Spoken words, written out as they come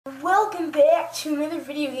welcome back to another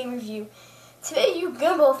video game review. Today you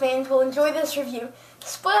Gumball fans will enjoy this review.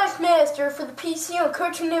 Splash Master for the PC on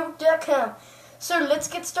CartoonNetwork.com. So let's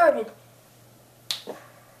get started.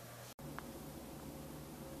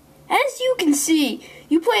 As you can see,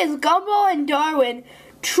 you play as Gumball and Darwin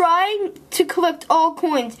trying to collect all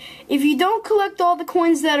coins. If you don't collect all the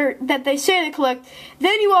coins that they say to collect,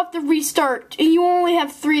 then you have to restart and you only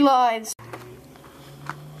have 3 lives.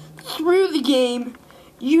 Through the game,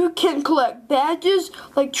 you can collect badges,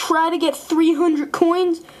 like try to get 300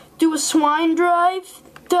 coins, do a swine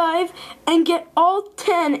dive, and get all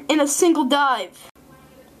 10 in a single dive.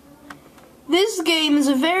 This game is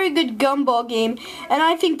a very good Gumball game, and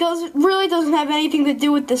I think really doesn't have anything to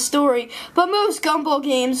do with the story. But most Gumball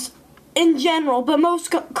games, in general, but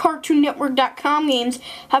most CartoonNetwork.com games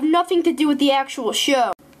have nothing to do with the actual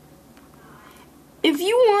show. If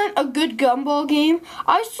you want a good Gumball game,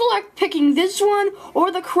 I select picking this one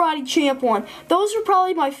or the Karate Champ one. Those are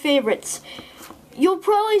probably my favorites. You'll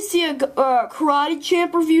probably see a Karate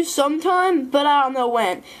Champ review sometime, but I don't know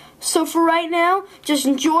when. So for right now, just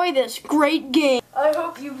enjoy this great game. I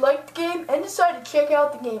hope you liked the game and decided to check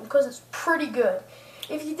out the game because it's pretty good.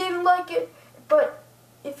 If you didn't like it,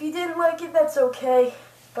 that's okay.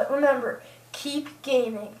 But remember, keep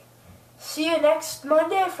gaming. See you next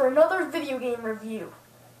Monday for another video game review.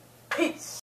 Peace.